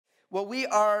Well, we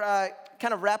are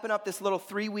kind of wrapping up this little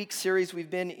 3-week series. We've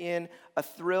been in A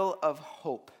Thrill of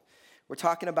Hope. We're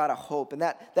talking about a hope. And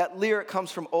that lyric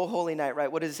comes from O Holy Night, right?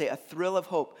 What does it say? A thrill of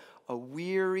hope. A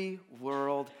weary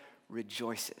world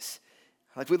rejoices.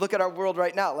 Like we look at our world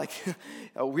right now, like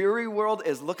a weary world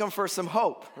is looking for some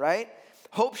hope, right?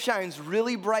 Hope shines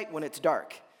really bright when it's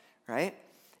dark, right?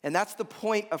 And that's the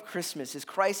point of Christmas, is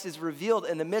Christ is revealed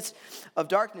in the midst of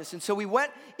darkness. And so we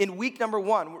went in week number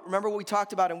 1. Remember what we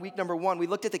talked about in week number 1? We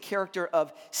looked at the character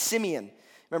of Simeon.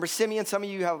 Remember Simeon? Some of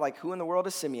you have like, who in the world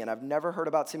is Simeon? I've never heard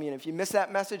about Simeon. If you missed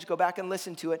that message, go back and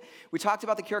listen to it. We talked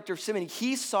about the character of Simeon.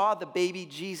 He saw the baby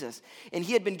Jesus, and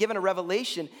he had been given a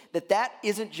revelation that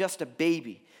isn't just a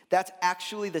baby. That's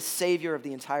actually the Savior of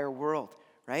the entire world,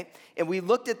 right? And we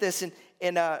looked at this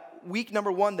in week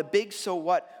number 1. The big so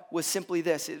what was simply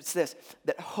this. It's this,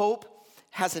 that hope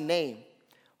has a name.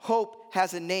 Hope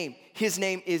has a name. His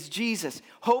name is Jesus.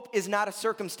 Hope is not a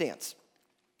circumstance.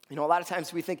 You know, a lot of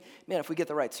times we think, man, if we get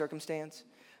the right circumstance,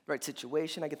 the right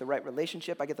situation, I get the right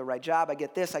relationship, I get the right job, I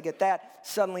get this, I get that,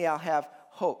 suddenly I'll have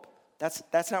hope.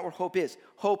 That's not where hope is.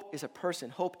 Hope is a person.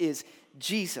 Hope is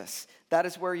Jesus. That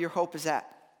is where your hope is at.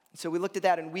 So we looked at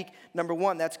that in week number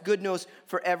 1. That's good news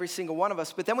for every single one of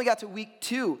us. But then we got to week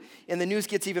 2, and the news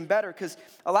gets even better, because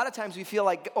a lot of times we feel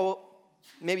like, oh,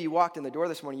 maybe you walked in the door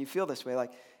this morning, you feel this way,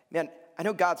 like, man, I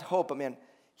know God's hope, but man,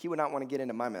 he would not want to get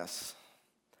into my mess.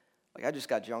 Like, I just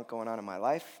got junk going on in my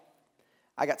life.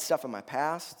 I got stuff in my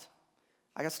past.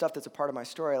 I got stuff that's a part of my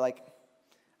story. Like,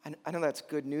 I know that's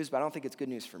good news, but I don't think it's good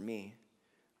news for me.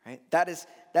 Right? That is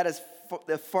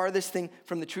the farthest thing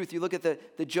from the truth. You look at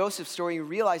the Joseph story, you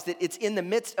realize that it's in the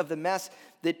midst of the mess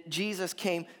that Jesus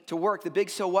came to work. The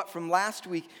big so what from last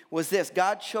week was this.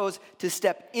 God chose to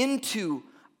step into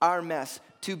our mess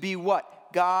to be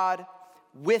what? God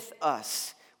with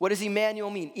us. What does Emmanuel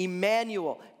mean?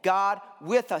 Emmanuel, God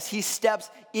with us. He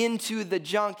steps into the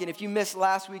junk. And if you missed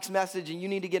last week's message and you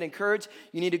need to get encouraged,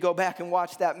 you need to go back and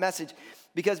watch that message.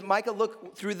 Because Micah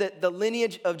looked through the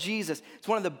lineage of Jesus. It's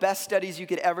one of the best studies you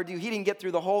could ever do. He didn't get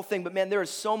through the whole thing, but man, there is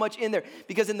so much in there.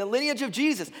 Because in the lineage of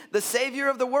Jesus, the Savior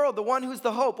of the world, the one who's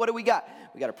the hope, what do we got?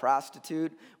 We got a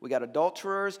prostitute, we got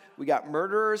adulterers, we got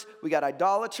murderers, we got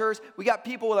idolaters, we got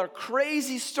people with our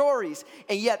crazy stories,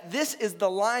 and yet this is the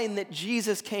line that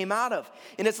Jesus came out of.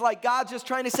 And it's like God just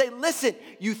trying to say, listen,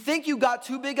 you think you got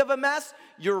too big of a mess?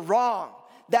 You're wrong.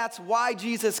 That's why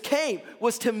Jesus came,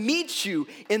 was to meet you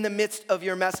in the midst of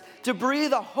your mess, to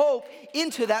breathe a hope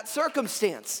into that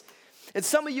circumstance. And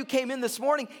some of you came in this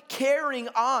morning carrying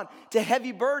on to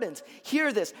heavy burdens.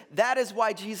 Hear this. That is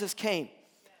why Jesus came,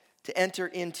 to enter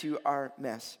into our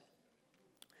mess.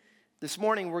 This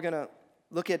morning we're going to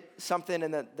look at something,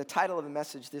 and the title of the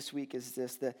message this week is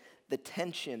this, the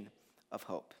tension of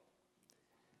hope.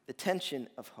 The tension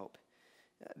of hope.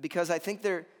 Because I think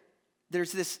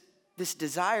there's this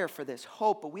desire for this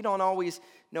hope, but we don't always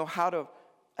know how to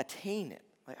attain it.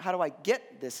 Like, how do I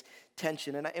get this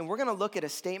tension? And we're going to look at a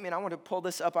statement. I want to pull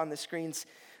this up on the screens,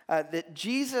 that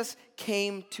Jesus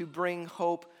came to bring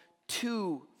hope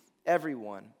to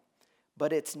everyone,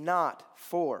 but it's not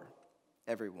for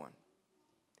everyone.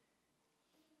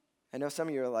 I know some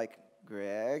of you are like,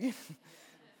 Greg,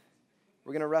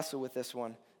 we're going to wrestle with this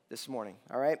one this morning,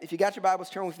 all right? If you got your Bibles,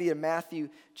 turn with me to Matthew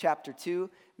chapter 2.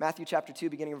 Matthew chapter 2,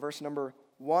 beginning in verse number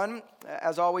 1.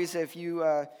 As always, if you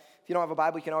don't have a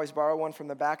Bible, you can always borrow one from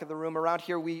the back of the room. Around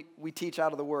here, we teach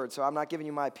out of the Word, so I'm not giving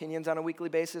you my opinions on a weekly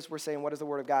basis. We're saying, what does the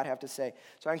Word of God have to say?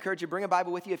 So I encourage you, bring a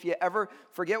Bible with you. If you ever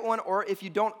forget one, or if you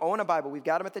don't own a Bible, we've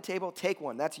got them at the table, take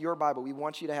one. That's your Bible. We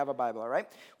want you to have a Bible, all right?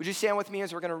 Would you stand with me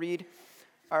as we're going to read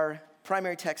our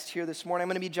primary text here this morning? I'm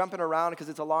going to be jumping around because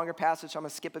it's a longer passage, so I'm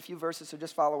going to skip a few verses, so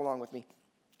just follow along with me.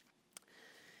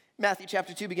 Matthew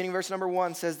chapter 2, beginning verse number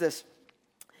 1 says this.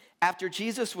 After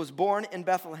Jesus was born in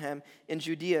Bethlehem in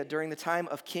Judea during the time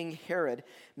of King Herod,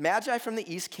 Magi from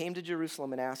the east came to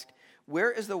Jerusalem and asked,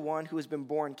 "Where is the one who has been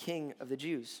born King of the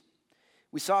Jews?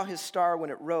 We saw his star when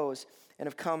it rose and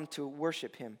have come to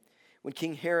worship him." When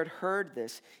King Herod heard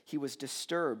this, he was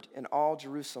disturbed, and all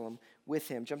Jerusalem with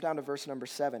him. Jump down to verse number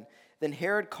 7. Then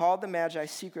Herod called the Magi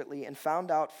secretly and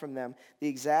found out from them the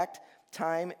exact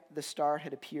time the star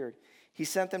had appeared. He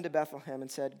sent them to Bethlehem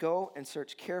and said, "Go and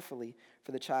search carefully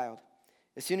for the child.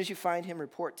 As soon as you find him,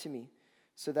 report to me,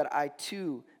 so that I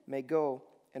too may go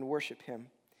and worship him."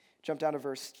 Jump down to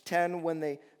verse 10. When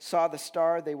they saw the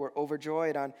star, they were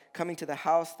overjoyed. On coming to the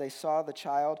house, they saw the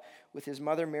child with his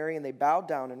mother Mary, and they bowed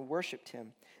down and worshiped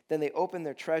him. Then they opened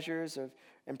their treasures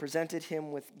and presented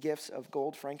him with gifts of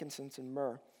gold, frankincense, and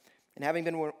myrrh. And having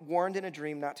been warned in a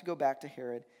dream not to go back to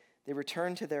Herod, they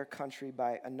returned to their country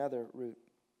by another route.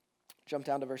 Jump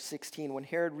down to verse 16. When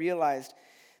Herod realized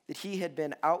that he had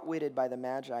been outwitted by the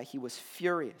Magi, he was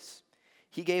furious.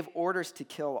 He gave orders to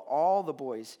kill all the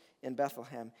boys in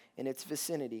Bethlehem and its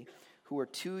vicinity who were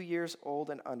 2 years old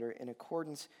and under, in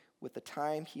accordance with the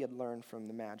time he had learned from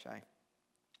the Magi.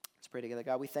 Let's pray together.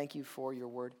 God, we thank you for your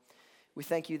word. We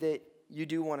thank you that you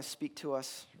do want to speak to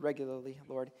us regularly,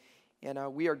 Lord.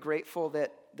 And we are grateful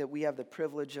that we have the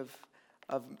privilege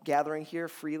of gathering here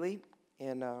freely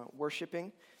and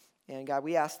worshiping. And God,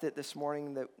 we ask that this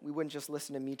morning that we wouldn't just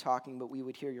listen to me talking, but we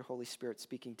would hear your Holy Spirit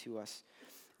speaking to us.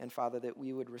 And Father, that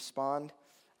we would respond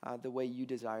the way you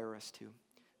desire us to.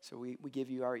 So we give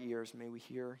you our ears. May we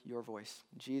hear your voice.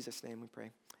 In Jesus' name we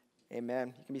pray. Amen.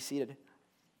 You can be seated.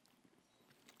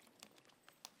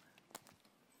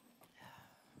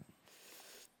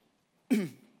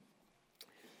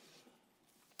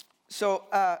 So,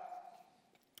 how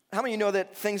many of you know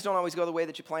that things don't always go the way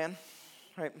that you plan,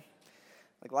 right?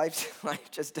 Like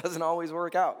life just doesn't always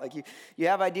work out. Like you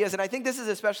have ideas, and I think this is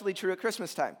especially true at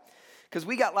Christmas time. Because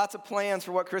we got lots of plans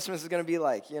for what Christmas is going to be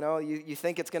like. You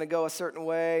think it's going to go a certain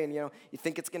way, and you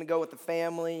think it's going to go with the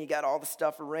family. You got all the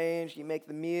stuff arranged. You make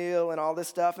the meal and all this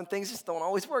stuff, and things just don't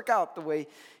always work out the way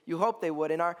you hope they would.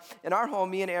 In our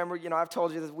home, me and Amber, I've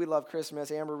told you that we love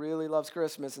Christmas. Amber really loves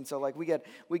Christmas, and so like we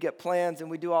get plans and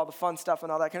we do all the fun stuff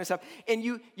and all that kind of stuff. And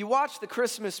you watch the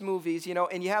Christmas movies,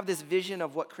 and you have this vision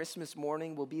of what Christmas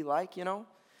morning will be like, and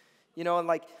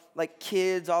like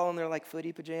kids all in their like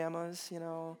footy pajamas,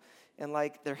 and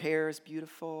like their hair is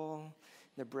beautiful, and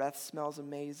their breath smells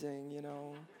amazing,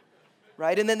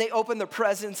 right? And then they open their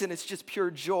presents and it's just pure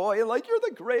joy, and like, you're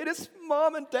the greatest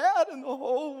mom and dad in the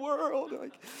whole world.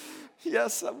 Like,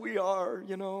 yes, we are,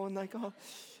 and like, oh.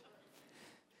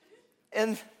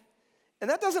 And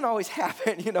that doesn't always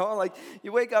happen, like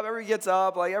you wake up, everybody gets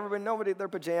up, like nobody, their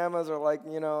pajamas are like,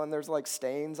 and there's like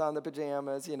stains on the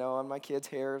pajamas, and my kid's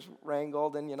hair is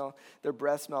wrangled, and, their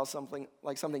breath smells something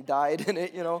died in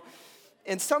it,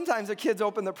 And sometimes the kids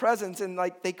open the presents and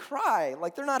like they cry,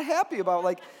 like they're not happy about,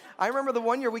 like, I remember the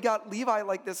one year we got Levi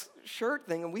like this shirt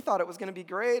thing and we thought it was gonna be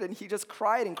great, and he just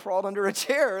cried and crawled under a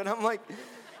chair, and I'm like,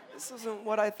 this isn't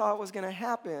what I thought was gonna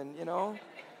happen,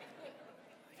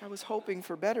 I was hoping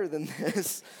for better than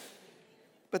this.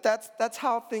 But that's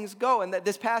how things go. And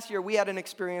this past year, we had an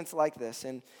experience like this.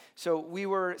 And so we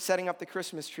were setting up the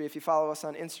Christmas tree. If you follow us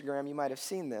on Instagram, you might have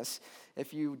seen this.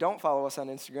 If you don't follow us on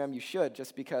Instagram, you should,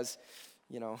 just because,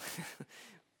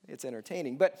 it's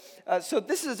entertaining. But so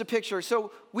this is a picture.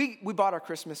 So we bought our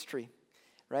Christmas tree,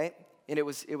 right? And it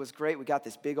was great. We got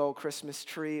this big old Christmas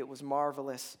tree. It was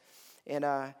marvelous.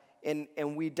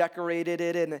 And we decorated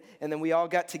it, and then we all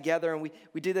got together, and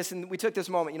we did this, and we took this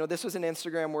moment. This was an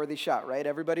Instagram-worthy shot, right?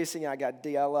 Everybody's singing, I got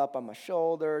DL up on my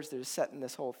shoulders. They're setting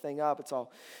this whole thing up. It's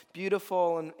all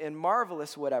beautiful and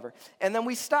marvelous, whatever. And then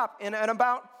we stopped, and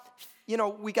about,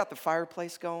 we got the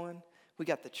fireplace going. We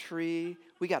got the tree.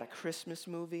 We got a Christmas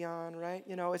movie on, right?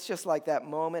 It's just like that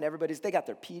moment. They got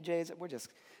their PJs. We're just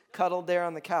cuddled there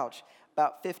on the couch.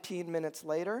 About 15 minutes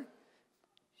later,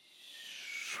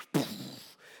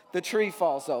 the tree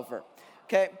falls over,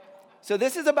 okay? So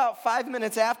this is about 5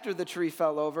 minutes after the tree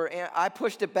fell over, and I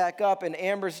pushed it back up, and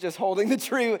Amber's just holding the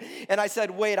tree, and I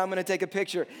said, wait, I'm gonna take a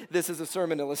picture. This is a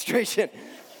sermon illustration.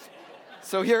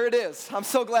 So here it is. I'm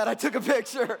so glad I took a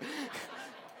picture.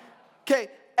 Okay,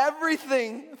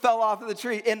 everything fell off of the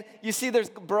tree, and you see there's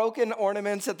broken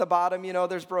ornaments at the bottom,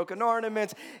 there's broken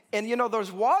ornaments, and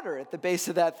there's water at the base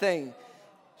of that thing.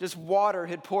 Just water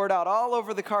had poured out all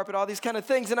over the carpet, all these kind of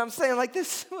things. And I'm saying, like,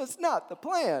 this was not the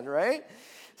plan, right?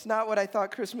 It's not what I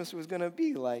thought Christmas was going to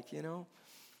be like,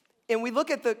 And we look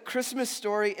at the Christmas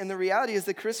story, and the reality is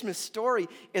the Christmas story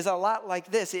is a lot like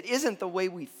this. It isn't the way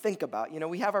we think about.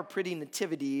 We have our pretty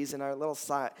nativities and our little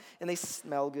sign, and they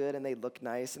smell good and they look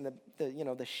nice, and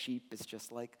the sheep is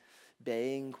just like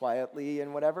baying quietly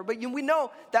and whatever. But we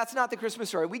know that's not the Christmas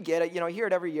story. We get it. I hear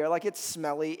it every year. Like, it's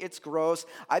smelly. It's gross.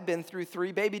 I've been through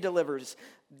 3 baby deliveries.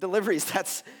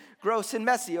 That's gross and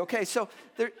messy. Okay, so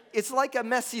it's like a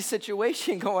messy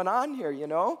situation going on here,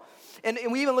 And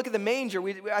we even look at the manger.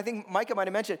 I think Micah might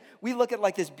have mentioned, we look at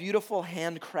like this beautiful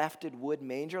handcrafted wood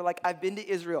manger. Like, I've been to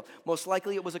Israel. Most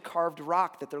likely it was a carved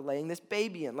rock that they're laying this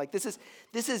baby in. Like, this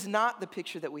is not the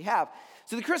picture that we have.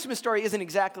 So the Christmas story isn't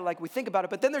exactly like we think about it,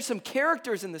 but then there's some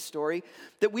characters in the story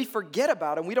that we forget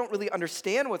about and we don't really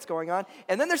understand what's going on.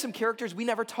 And then there's some characters we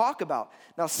never talk about.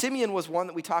 Now, Simeon was one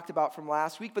that we talked about from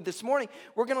last week, but this morning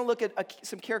we're going to look at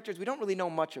some characters we don't really know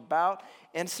much about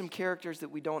and some characters that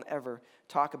we don't ever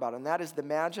talk about, and that is the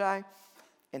Magi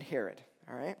and Herod,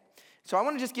 all right? So I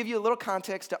want to just give you a little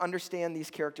context to understand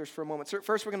these characters for a moment. So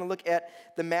first, we're going to look at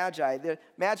the Magi. The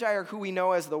Magi are who we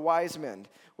know as the wise men,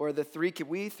 or the three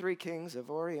kings of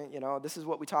Orient. This is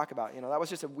what we talk about. That was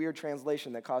just a weird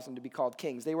translation that caused them to be called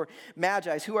kings. They were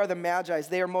Magi. Who are the Magi?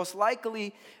 They are most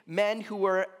likely men who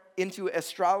were into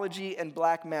astrology and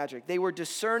black magic. They were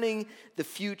discerning the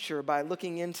future by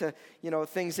looking into,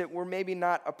 things that were maybe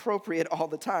not appropriate all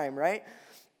the time, right?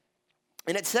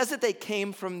 And it says that they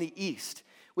came from the east,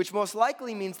 which most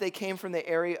likely means they came from the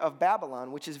area of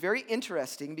Babylon, which is very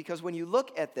interesting because when you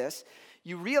look at this,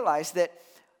 you realize that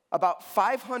about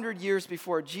 500 years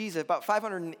before Jesus, about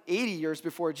 580 years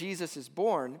before Jesus is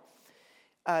born,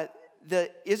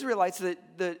 the Israelites,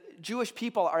 the Jewish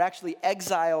people are actually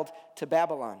exiled to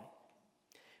Babylon,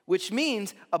 which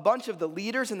means a bunch of the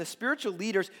leaders and the spiritual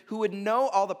leaders who would know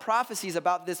all the prophecies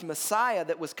about this Messiah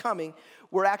that was coming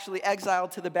were actually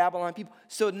exiled to the Babylon people.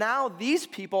 So now these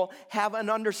people have an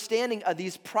understanding of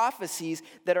these prophecies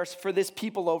that are for this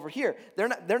people over here.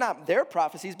 They're not their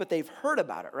prophecies, but they've heard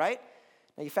about it, right?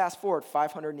 Now you fast forward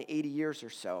 580 years or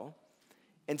so,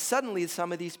 and suddenly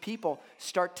some of these people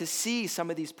start to see some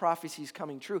of these prophecies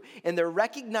coming true, and they're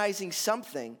recognizing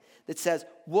something that says,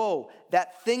 whoa,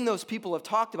 that thing those people have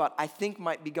talked about, I think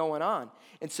might be going on.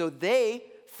 And so they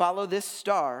follow this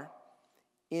star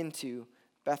into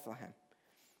Bethlehem.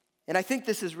 And I think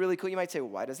this is really cool. You might say,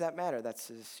 well, why does that matter?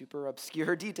 That's super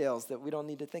obscure details that we don't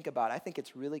need to think about. I think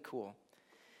it's really cool.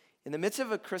 In the midst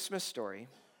of a Christmas story,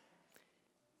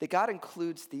 that God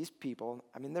includes these people.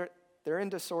 I mean, they're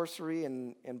into sorcery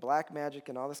and black magic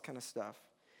and all this kind of stuff.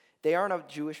 They aren't a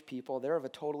Jewish people. They're of a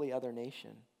totally other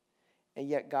nation. And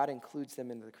yet God includes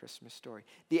them into the Christmas story.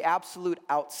 The absolute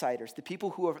outsiders, the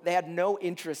people they had no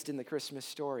interest in the Christmas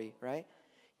story, right?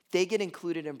 They get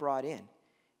included and brought in.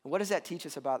 And what does that teach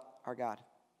us about our God?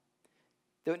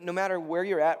 That no matter where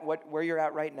you're at, where you're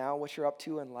at right now, what you're up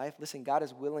to in life, listen, God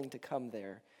is willing to come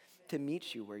there to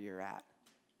meet you where you're at.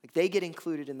 Like they get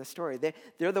included in the story.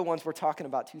 They're the ones we're talking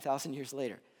about 2,000 years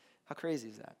later. How crazy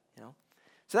is that,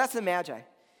 So that's the Magi.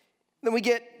 Then we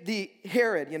get the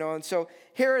Herod, and so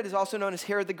Herod is also known as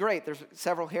Herod the Great. There's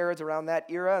several Herods around that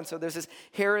era, and so there's this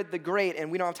Herod the Great,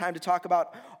 and we don't have time to talk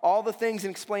about all the things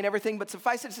and explain everything, but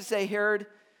suffice it to say Herod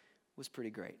was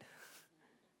pretty great.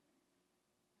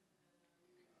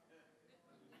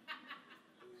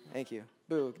 Thank you.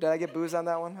 Boo. Did I get boos on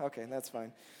that one? Okay, that's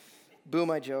fine. Boo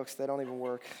my jokes. They don't even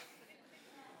work.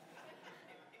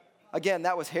 Again,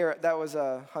 that was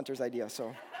Hunter's idea,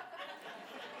 so.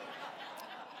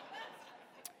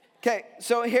 Okay,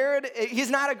 so Herod,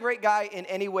 he's not a great guy in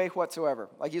any way whatsoever.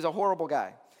 Like, he's a horrible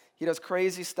guy. He does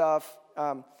crazy stuff.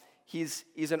 He's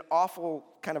an awful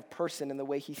kind of person in the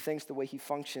way he thinks, the way he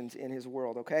functions in his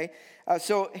world, okay?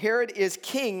 So Herod is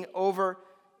king over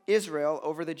Israel,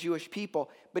 over the Jewish people,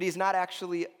 but he's not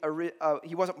actually,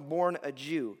 he wasn't born a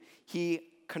Jew. He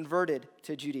converted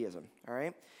to Judaism, all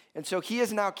right? And so he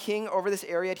is now king over this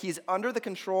area. He's under the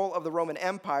control of the Roman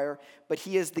Empire, but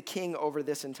he is the king over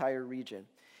this entire region.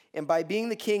 And by being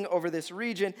the king over this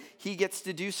region, he gets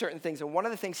to do certain things. And one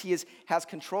of the things he has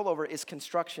control over is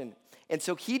construction. And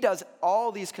so he does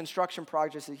all these construction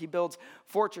projects. He builds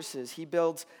fortresses. He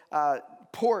builds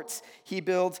ports. He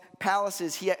builds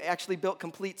palaces. He actually built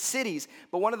complete cities.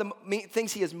 But one of the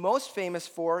things he is most famous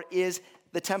for is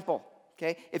the temple.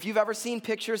 Okay? If you've ever seen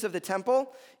pictures of the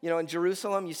temple, in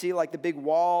Jerusalem, you see like the big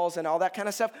walls and all that kind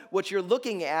of stuff. What you're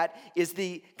looking at is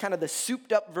the kind of the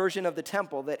souped up version of the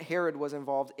temple that Herod was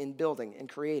involved in building and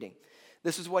creating.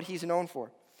 This is what he's known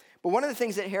for. But one of the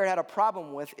things that Herod had a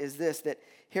problem with is this, that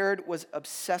Herod was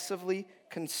obsessively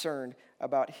concerned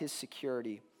about his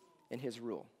security and his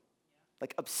rule.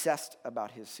 Like obsessed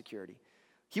about his security.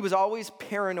 He was always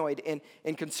paranoid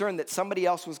and concerned that somebody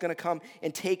else was going to come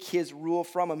and take his rule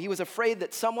from him. He was afraid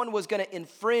that someone was going to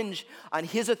infringe on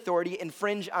his authority,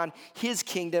 infringe on his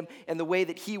kingdom and the way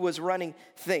that he was running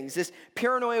things. This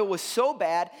paranoia was so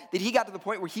bad that he got to the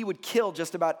point where he would kill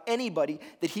just about anybody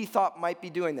that he thought might be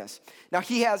doing this. Now,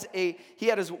 he had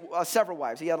several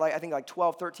wives. He had like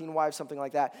 12, 13 wives, something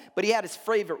like that. But he had his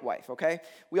favorite wife, okay?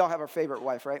 We all have our favorite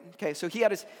wife, right? Okay, so he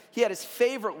had his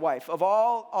favorite wife of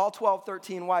all 12,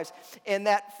 13 wives. And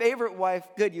that favorite wife,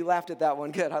 good, you laughed at that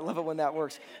one. Good, I love it when that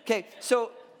works. Okay, so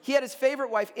he had his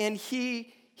favorite wife, and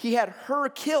he had her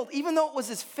killed, even though it was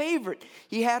his favorite.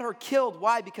 He had her killed.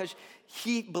 Why? Because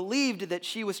he believed that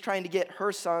she was trying to get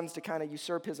her sons to kind of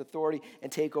usurp his authority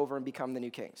and take over and become the new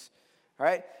kings. All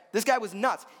right? This guy was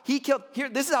nuts.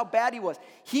 This is how bad he was.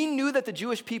 He knew that the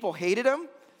Jewish people hated him,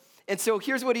 And so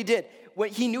here's what he did. When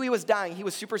he knew he was dying, he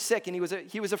was super sick, and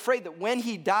he was afraid that when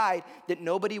he died, that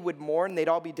nobody would mourn. They'd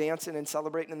all be dancing and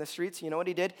celebrating in the streets. You know what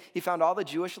he did? He found all the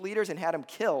Jewish leaders and had them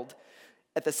killed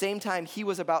at the same time he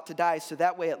was about to die, so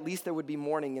that way at least there would be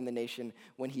mourning in the nation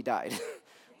when he died.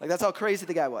 Like, that's how crazy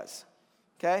the guy was,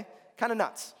 okay? Kind of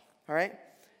nuts, all right?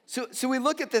 So we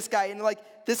look at this guy, and like,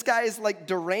 this guy is like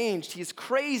deranged. He's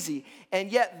crazy, and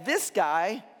yet this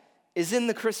guy is in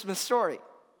the Christmas story.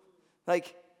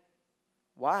 Like,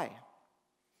 why?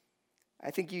 I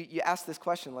think you ask this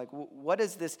question, like, what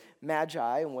does this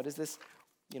magi and what does this,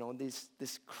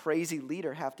 this crazy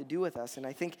leader have to do with us? And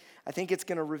I think it's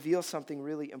going to reveal something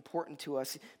really important to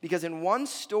us, because in one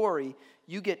story,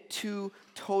 you get two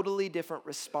totally different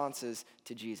responses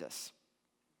to Jesus.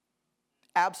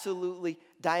 Absolutely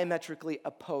diametrically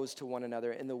opposed to one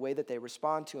another in the way that they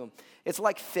respond to him. It's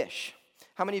like fish.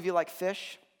 How many of you like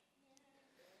fish?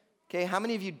 Okay, how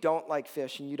many of you don't like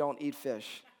fish and you don't eat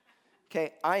fish?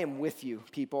 Okay, I am with you,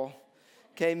 people.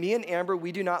 Okay, me and Amber,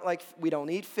 we don't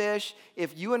eat fish.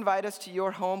 If you invite us to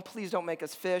your home, please don't make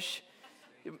us fish.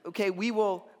 Okay, we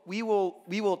will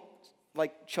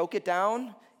like choke it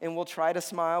down and we'll try to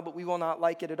smile, but we will not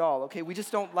like it at all. Okay, we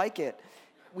just don't like it.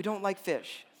 We don't like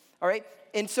fish. All right,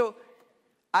 and so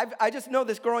I just know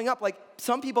this growing up, like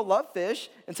some people love fish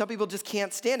and some people just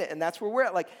can't stand it, and that's where we're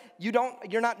at. Like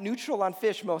you're not neutral on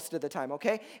fish most of the time,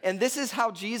 okay? And this is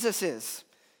how Jesus is.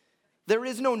 There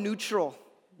is no neutral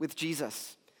with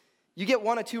Jesus. You get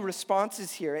one or two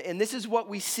responses here, and this is what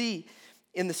we see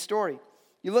in the story.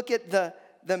 You look at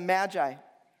the Magi,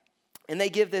 and they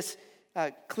give this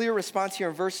clear response here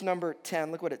in verse number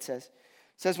 10. Look what it says. It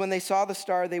says, when they saw the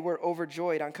star, they were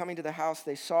overjoyed. On coming to the house,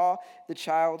 they saw the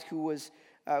child who was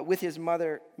with his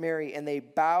mother Mary, and they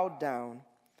bowed down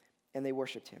and they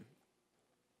worshiped him.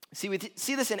 See, we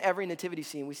see this in every nativity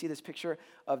scene. We see this picture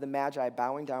of the Magi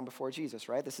bowing down before Jesus,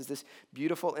 right? This is this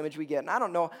beautiful image we get. And I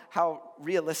don't know how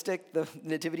realistic the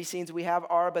nativity scenes we have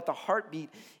are, but the heartbeat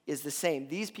is the same.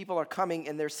 These people are coming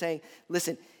and they're saying,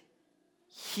 listen,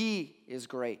 he is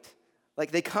great.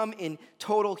 Like, they come in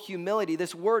total humility.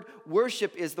 This word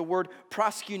worship is the word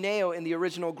proskuneo in the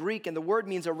original Greek, and the word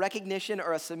means a recognition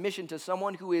or a submission to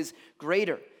someone who is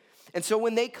greater. And so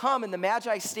when they come and the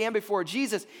Magi stand before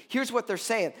Jesus, here's what they're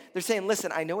saying. They're saying,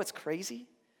 listen, I know it's crazy.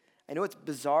 I know it's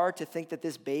bizarre to think that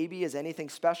this baby is anything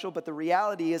special, but the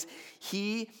reality is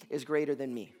he is greater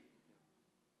than me.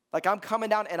 Like, I'm coming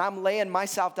down and I'm laying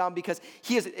myself down because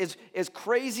he is as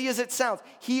crazy as it sounds.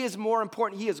 He is more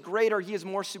important. He is greater. He is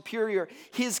more superior.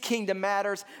 His kingdom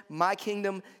matters. My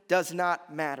kingdom does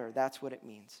not matter. That's what it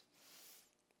means.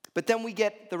 But then we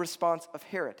get the response of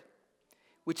Herod,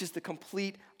 which is the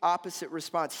complete opposite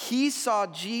response. He saw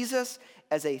Jesus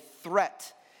as a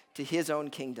threat to his own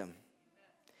kingdom.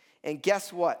 And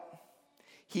guess what?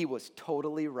 He was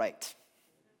totally right.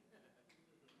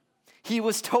 He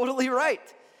was totally right.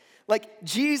 Like,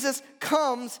 Jesus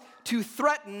comes to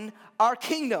threaten our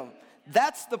kingdom.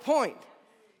 That's the point.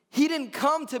 He didn't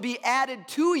come to be added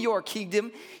to your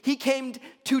kingdom. He came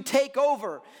to take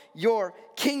over your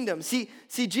kingdom. See,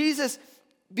 Jesus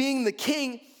being the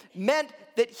king meant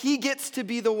that he gets to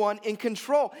be the one in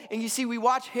control. And you see, we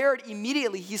watch Herod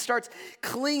immediately. He starts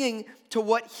clinging to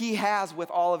what he has with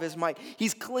all of his might.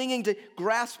 He's clinging to,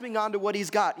 grasping onto what he's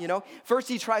got, First,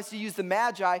 he tries to use the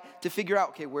Magi to figure out,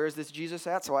 okay, where's this Jesus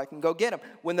at so I can go get him?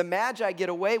 When the Magi get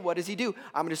away, what does he do?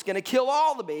 I'm just going to kill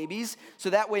all the babies so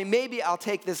that way maybe I'll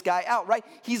take this guy out, right?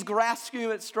 He's grasping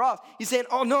at straws. He's saying,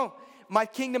 oh, no, my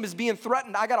kingdom is being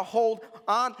threatened. I got to hold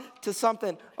on to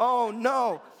something. Oh,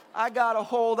 no. I got to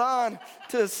hold on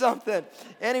to something.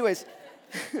 Anyways,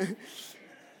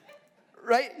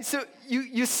 right? So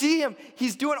you see him.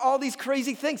 He's doing all these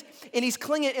crazy things, and he's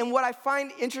clinging. And what I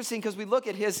find interesting, because we look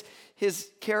at his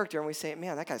character, and we say,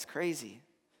 man, that guy's crazy.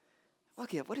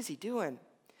 Look at, what is he doing?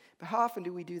 But how often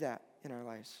do we do that in our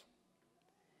lives?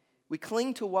 We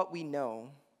cling to what we know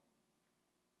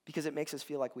because it makes us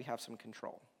feel like we have some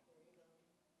control.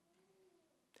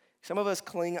 Some of us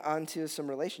cling onto some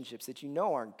relationships that you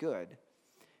know aren't good,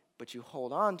 but you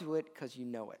hold on to it because you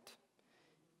know it.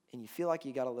 And you feel like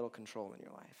you got a little control in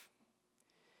your life.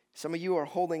 Some of you are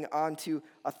holding on to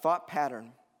a thought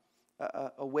pattern,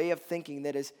 a way of thinking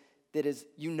that is,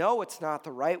 it's not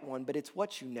the right one, but it's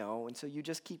what you know, and so you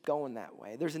just keep going that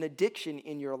way. There's an addiction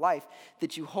in your life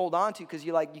that you hold on to because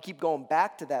you keep going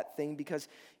back to that thing because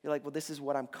you're like, well, this is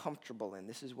what I'm comfortable in.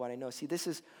 This is what I know. See, this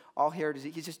is all Herod.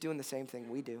 He's just doing the same thing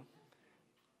we do.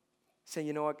 Saying,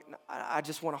 you know what, I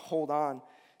just want to hold on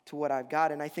to what I've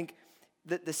got. And I think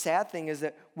that the sad thing is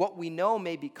that what we know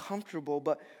may be comfortable,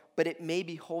 but it may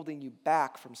be holding you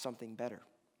back from something better.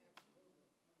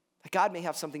 God may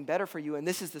have something better for you. And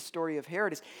this is the story of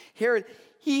Herod. Herod,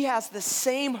 he has the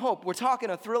same hope. We're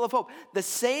talking a thrill of hope. The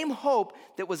same hope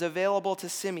that was available to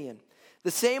Simeon.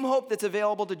 The same hope that's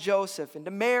available to Joseph and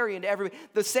to Mary and to everybody.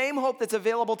 The same hope that's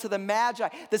available to the Magi.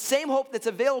 The same hope that's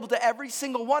available to every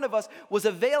single one of us was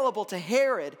available to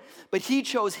Herod. But he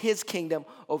chose his kingdom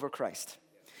over Christ.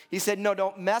 He said, no,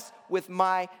 don't mess with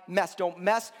my mess. Don't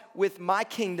mess with my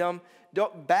kingdom.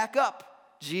 Don't back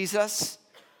up, Jesus.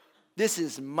 This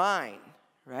is mine,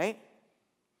 right?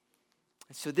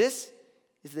 And so this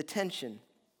is the tension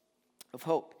of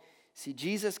hope. See,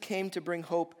 Jesus came to bring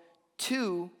hope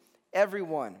to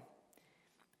everyone,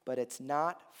 but it's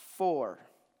not for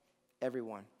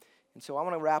everyone. And so I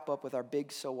want to wrap up with our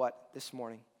big so what this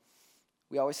morning.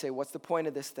 We always say, what's the point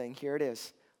of this thing? Here it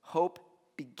is. Hope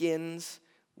begins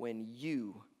when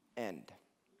you end.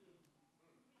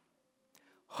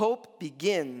 Hope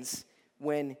begins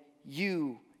when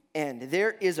you end.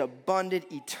 There is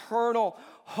abundant, eternal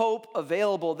hope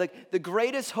available. The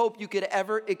greatest hope you could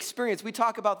ever experience. We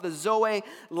talk about the Zoe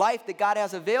life that God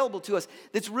has available to us.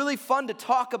 It's really fun to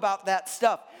talk about that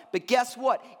stuff. But guess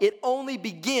what? It only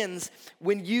begins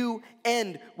when you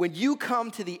end. When you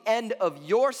come to the end of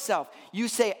yourself. You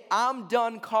say, I'm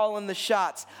done calling the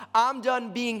shots. I'm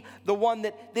done being the one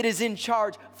that is in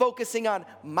charge, focusing on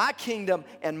my kingdom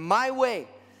and my way.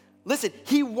 Listen,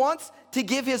 he wants to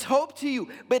give his hope to you,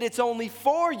 but it's only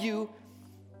for you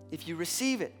if you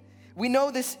receive it. We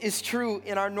know this is true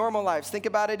in our normal lives. Think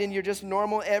about it in your just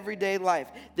normal everyday life.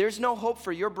 There's no hope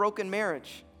for your broken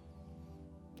marriage.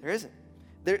 There isn't.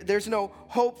 There's no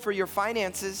hope for your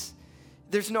finances.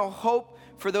 There's no hope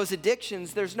for those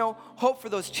addictions. There's no hope for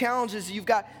those challenges you've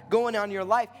got going on in your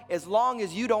life as long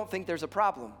as you don't think there's a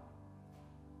problem.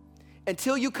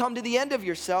 Until you come to the end of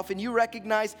yourself and you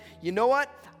recognize, you know what?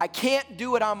 I can't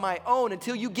do it on my own.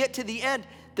 Until you get to the end,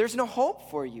 there's no hope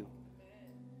for you.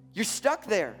 You're stuck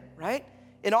there, right?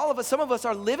 And all of us, some of us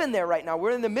are living there right now.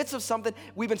 We're in the midst of something.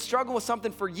 We've been struggling with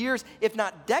something for years, if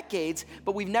not decades,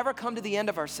 but we've never come to the end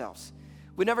of ourselves.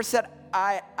 We never said,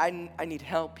 I need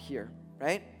help here,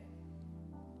 right?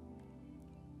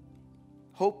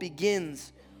 Hope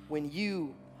begins when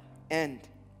you end.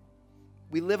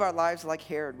 We live our lives like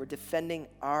Herod. We're defending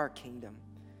our kingdom,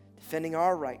 defending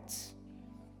our rights.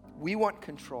 We want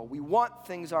control. We want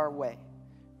things our way,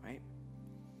 right?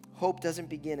 Hope doesn't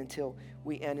begin until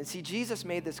we end. And see, Jesus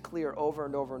made this clear over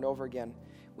and over and over again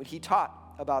when he taught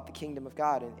about the kingdom of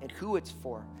God and who it's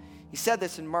for. He said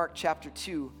this in Mark chapter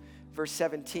 2, verse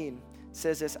 17. It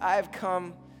says this, I have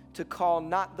come to call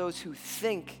not those who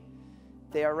think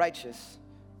they are righteous,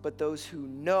 but those who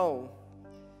know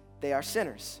they are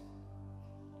sinners.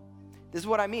 This is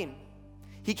what I mean.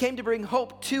 He came to bring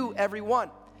hope to everyone,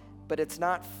 but it's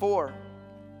not for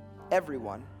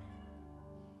everyone.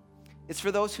 It's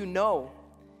for those who know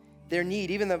their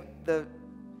need. Even the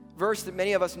verse that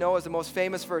many of us know is the most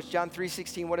famous verse, John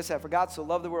 3:16. What is that? For God so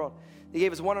loved the world, he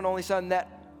gave his one and only son that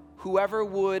whoever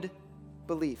would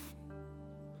believe.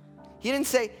 He didn't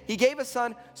say he gave his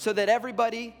son so that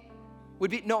everybody would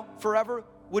be, no, forever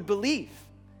would believe.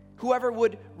 Whoever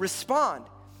would respond.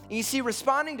 And you see,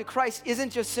 responding to Christ isn't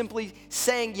just simply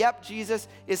saying, yep, Jesus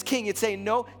is king. It's saying,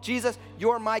 no, Jesus,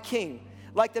 you're my king.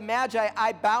 Like the Magi,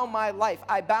 I bow my life.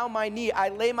 I bow my knee. I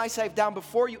lay myself down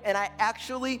before you, and I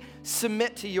actually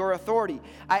submit to your authority.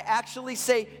 I actually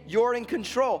say, you're in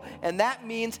control. And that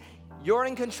means you're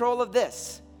in control of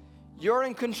this. You're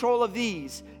in control of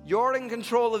these. You're in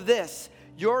control of this.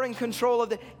 You're in control of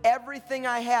the. Everything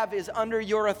I have is under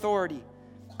your authority.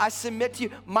 I submit to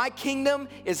you. My kingdom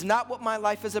is not what my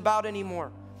life is about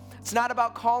anymore. It's not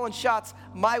about calling shots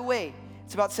my way.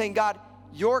 It's about saying, God,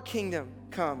 your kingdom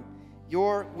come.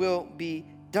 Your will be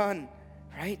done,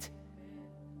 right?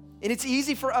 And it's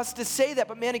easy for us to say that,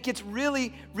 but man, it gets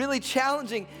really, really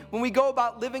challenging when we go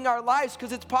about living our lives,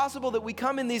 because it's possible that we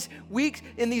come in these weeks,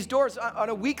 in these doors on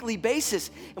a weekly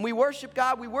basis, and we worship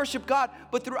God,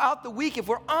 but throughout the week, if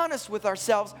we're honest with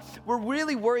ourselves, we're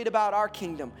really worried about our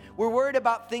kingdom. We're worried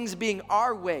about things being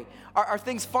our way. Are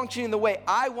things functioning the way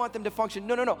I want them to function?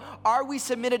 No. Are we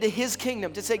submitted to his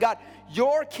kingdom to say, God,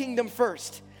 your kingdom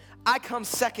first, I come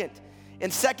second.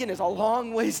 And second is a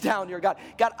long ways down here, God.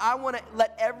 God, I want to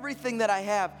let everything that I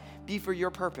have be for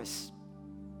your purpose.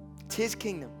 It's his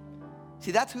kingdom. See,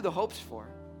 that's who the hope's for.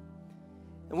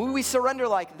 And when we surrender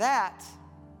like that,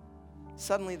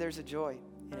 suddenly there's a joy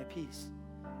and a peace.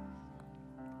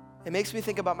 It makes me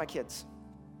think about my kids.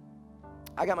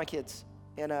 I got my kids.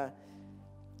 And a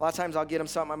lot of times I'll get them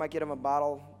something. I might get them a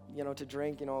bottle, to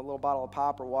drink, a little bottle of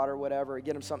pop or water or whatever, or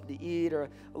get them something to eat or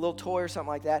a little toy or something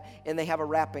like that, and they have a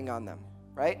wrapping on them,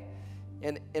 right?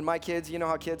 And my kids, you know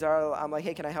how kids are, I'm like,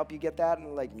 hey, can I help you get that? And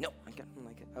they're like, no. I'm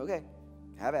like, okay,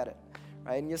 have at it.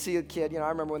 Right? And you'll see a kid, I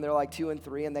remember when they're like 2 and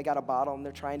 3 and they got a bottle and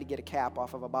they're trying to get a cap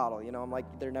off of a bottle. I'm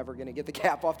like, they're never going to get the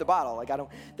cap off the bottle. Like,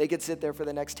 they could sit there for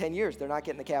the next 10 years. They're not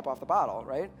getting the cap off the bottle,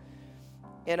 right?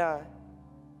 And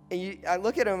I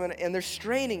look at them and they're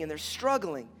straining and they're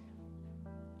struggling,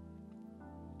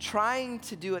 trying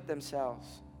to do it themselves,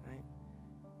 right?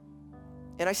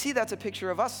 And I see that's a picture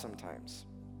of us sometimes.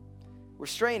 We're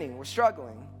straining, we're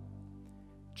struggling,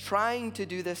 trying to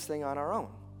do this thing on our own,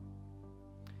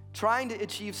 trying to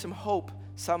achieve some hope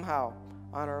somehow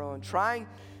on our own, trying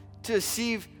to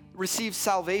receive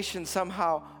salvation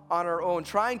somehow on our own,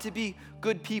 trying to be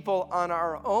good people on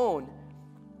our own.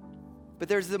 But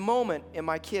there's the moment in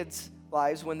my kids'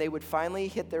 lives when they would finally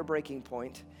hit their breaking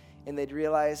point and they'd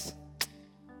realize,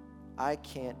 I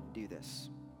can't do this.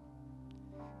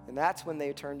 And that's when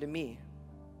they turn to me.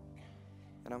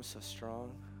 And I'm so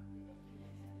strong.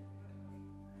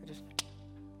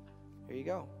 Here you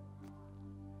go.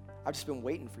 I've just been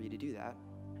waiting for you to do that.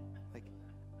 Like,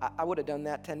 I would have done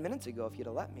that 10 minutes ago if you'd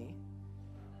have let me.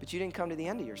 But you didn't come to the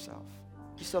end of yourself.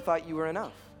 You still thought you were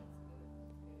enough.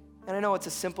 And I know it's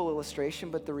a simple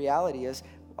illustration, but the reality is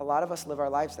a lot of us live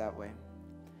our lives that way.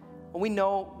 We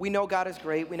know God is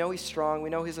great. We know He's strong.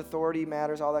 We know His authority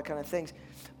matters, all that kind of things.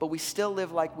 But we still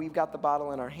live like we've got the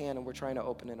bottle in our hand and we're trying to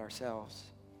open it ourselves.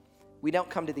 We don't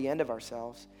come to the end of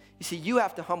ourselves. You see, you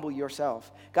have to humble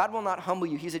yourself. God will not humble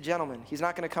you. He's a gentleman. He's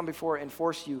not going to come before and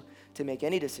force you to make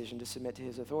any decision to submit to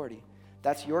His authority.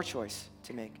 That's your choice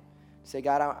to make. Say,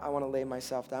 God, I want to lay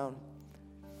myself down.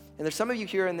 And there's some of you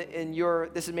here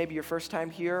this is maybe your first time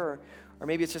here, or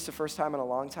maybe it's just the first time in a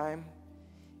long time.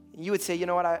 And you would say, you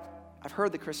know what, I've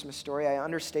heard the Christmas story. I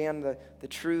understand the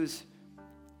truths,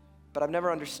 but I've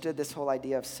never understood this whole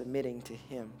idea of submitting to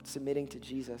Him, submitting to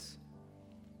Jesus.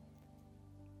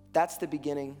 That's the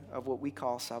beginning of what we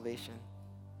call salvation.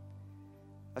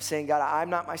 Of saying, God, I'm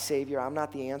not my Savior. I'm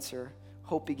not the answer.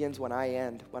 Hope begins when I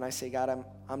end. When I say, God,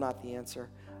 I'm not the answer.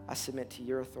 I submit to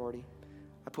your authority.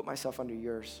 I put myself under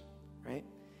yours, right?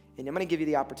 And I'm going to give you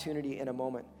the opportunity in a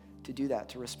moment to do that,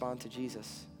 to respond to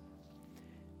Jesus.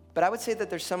 But I would say that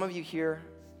there's some of you here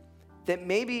that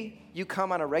maybe you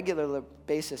come on a regular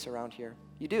basis around here.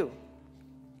 You do.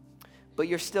 But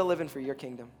you're still living for your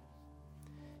kingdom.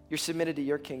 You're submitted to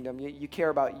your kingdom. You care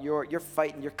about you're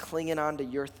fighting, you're clinging on to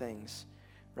your things,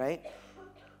 right?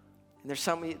 And there's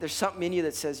something in you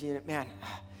that says, man,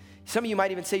 some of you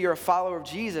might even say you're a follower of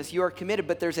Jesus. You are committed,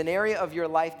 but there's an area of your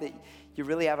life that you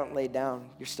really haven't laid down.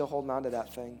 You're still holding on to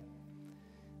that thing.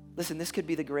 Listen, this could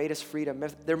be the greatest freedom.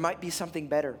 There might be something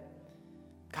better.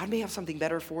 God may have something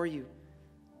better for you,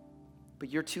 but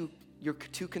you're too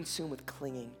consumed with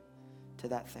clinging to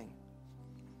that thing.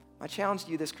 My challenge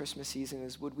to you this Christmas season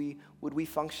is would we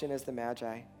function as the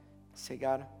Magi? Say,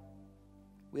 God,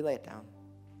 we lay it down.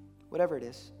 Whatever it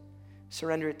is,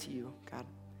 surrender it to you, God.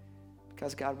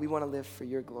 Because, God, we want to live for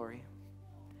your glory.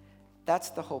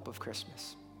 That's the hope of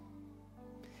Christmas.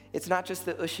 It's not just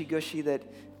the ushy-gushy that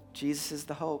Jesus is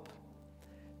the hope.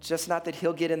 It's just not that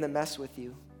He'll get in the mess with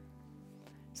you.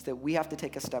 It's that we have to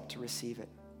take a step to receive it.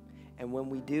 And when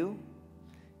we do,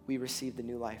 we receive the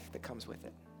new life that comes with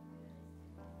it.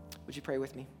 Would you pray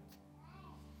with me?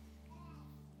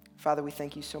 Father, we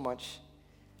thank you so much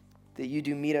that you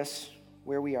do meet us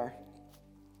where we are.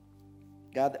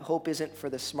 God, that hope isn't for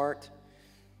the smart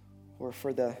or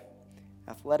for the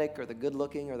athletic or the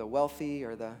good-looking or the wealthy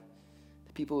or the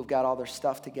people who've got all their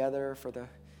stuff together, for the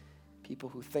people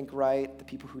who think right, the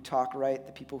people who talk right,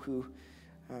 the people who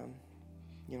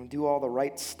do all the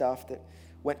right stuff, that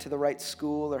went to the right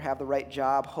school or have the right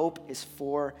job. Hope is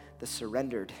for the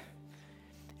surrendered.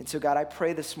 And so, God, I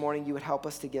pray this morning you would help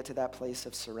us to get to that place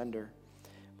of surrender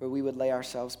where we would lay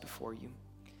ourselves before you.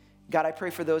 God, I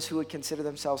pray for those who would consider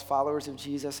themselves followers of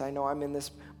Jesus. I know I'm in this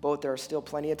boat. There are still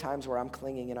plenty of times where I'm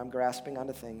clinging and I'm grasping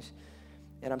onto things.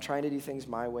 And I'm trying to do things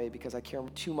my way because I care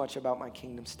too much about my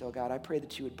kingdom still. God, I pray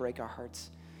that you would break our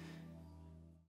hearts.